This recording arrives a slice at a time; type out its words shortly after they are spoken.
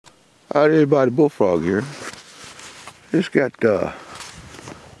Hi everybody, Bullfrog here. Just got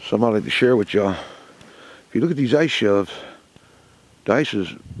something I'd like to share with y'all. If you look at these ice shelves, the ice is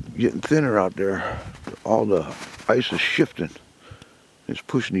getting thinner out there. All the ice is shifting. It's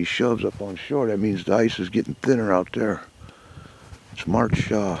pushing these shelves up on shore. That means the ice is getting thinner out there. It's March,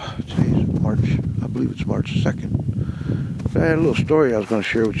 today's March, I believe it's March 2nd. I had a little story I was going to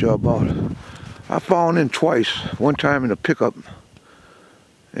share with y'all about. I've fallen in twice. One time in a pickup.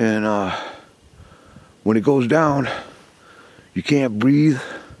 And when it goes down, you can't breathe.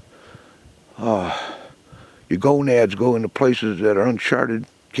 Your gonads go into places that are uncharted.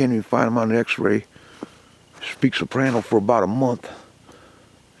 Can't even find them on the x-ray. Speak soprano for about a month.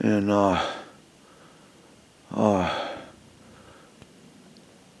 And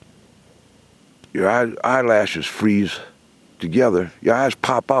your eyelashes freeze together. Your eyes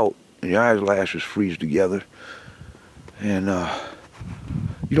pop out and your eyelashes freeze together. And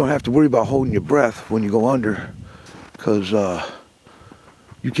you don't have to worry about holding your breath when you go under, because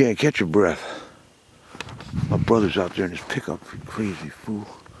you can't catch your breath. My brother's out there in his pickup, crazy fool.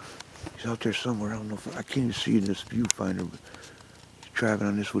 He's out there somewhere. I don't know if I can't even see in this viewfinder, but he's driving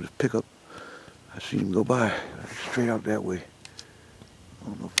on this with his pickup. I see him go by straight out that way. I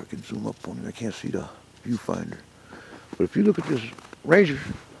don't know if I can zoom up on him. I can't see the viewfinder. But if you look at this Ranger,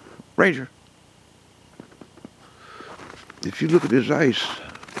 if you look at this ice,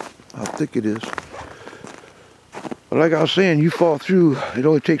 how thick it is. But like I was saying, you fall through, it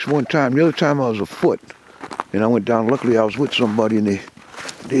only takes one time. The other time I was afoot, and I went down. Luckily I was with somebody and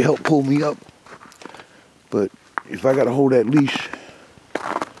they helped pull me up. But if I got to hold that leash,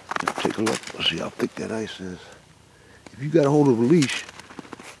 take a look, let's see how thick that ice is. If you got a hold of a leash,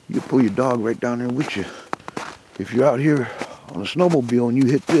 you can pull your dog right down there with you. If you're out here on a snowmobile and you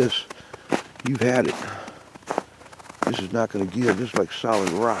hit this, you've had it. This is not going to give. This is like solid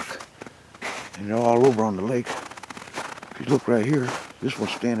rock. And they're all over on the lake. If you look right here, this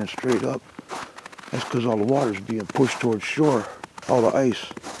one's standing straight up. That's because all the water's being pushed towards shore. All the ice.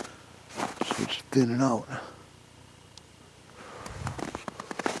 So it's thinning out.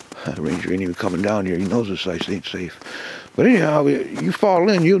 That Ranger ain't even coming down here. He knows this ice ain't safe. But anyhow, you fall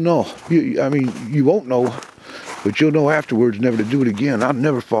in, you'll know. I mean, you won't know, but you'll know afterwards never to do it again. I'll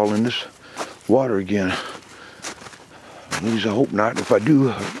never fall in this water again. At least I hope not. If I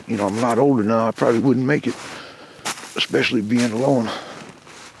do, you know, I'm a lot older now, I probably wouldn't make it, especially being alone.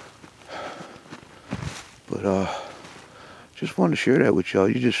 But just wanted to share that with y'all.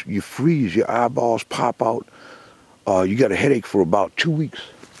 You freeze, your eyeballs pop out. You got a headache for about 2 weeks.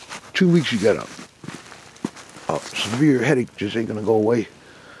 2 weeks you got a severe headache, just ain't gonna go away.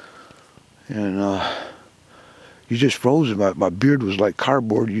 And you just frozen. My beard was like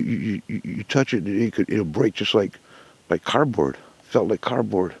cardboard. You touch it, it'll break just like cardboard. Felt like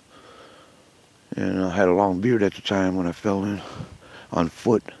cardboard. And I had a long beard at the time when I fell in on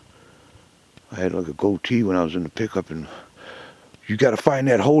foot. I had like a goatee when I was in the pickup, and you got to find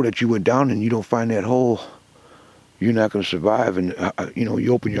that hole that you went down in. You don't find that hole, you're not going to survive. And you know,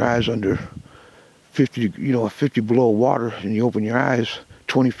 you open your eyes under 50, you know, 50 below water, and you open your eyes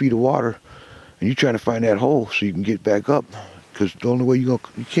 20 feet of water, and you're trying to find that hole so you can get back up, because the only way you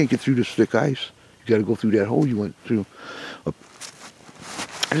can't get through this thick ice. You got to go through that hole you went through. I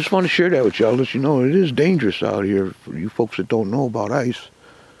just want to share that with y'all, let you know it is dangerous out here for you folks that don't know about ice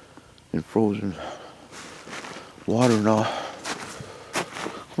and frozen water and all.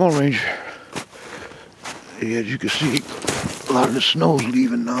 Come on, Ranger. Yeah, as you can see, a lot of the snow's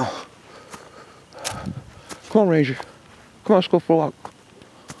leaving now. Come on, Ranger. Come on, let's go for a walk.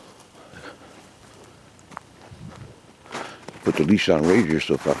 Put the leash on Ranger,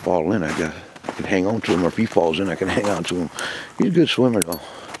 so if I fall in, I can hang on to him, or if he falls in, I can hang on to him. He's a good swimmer, though.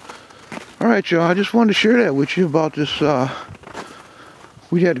 All right, y'all, I just wanted to share that with you about this.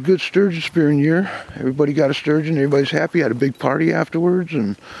 We had a good sturgeon spearing year. Everybody got a sturgeon. Everybody's happy. Had a big party afterwards,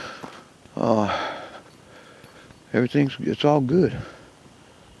 and it's all good.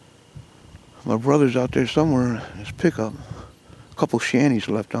 My brother's out there somewhere in his pickup. A couple shanties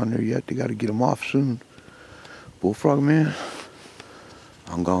left on there yet. They got to get them off soon. Bullfrogman,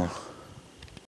 I'm gone.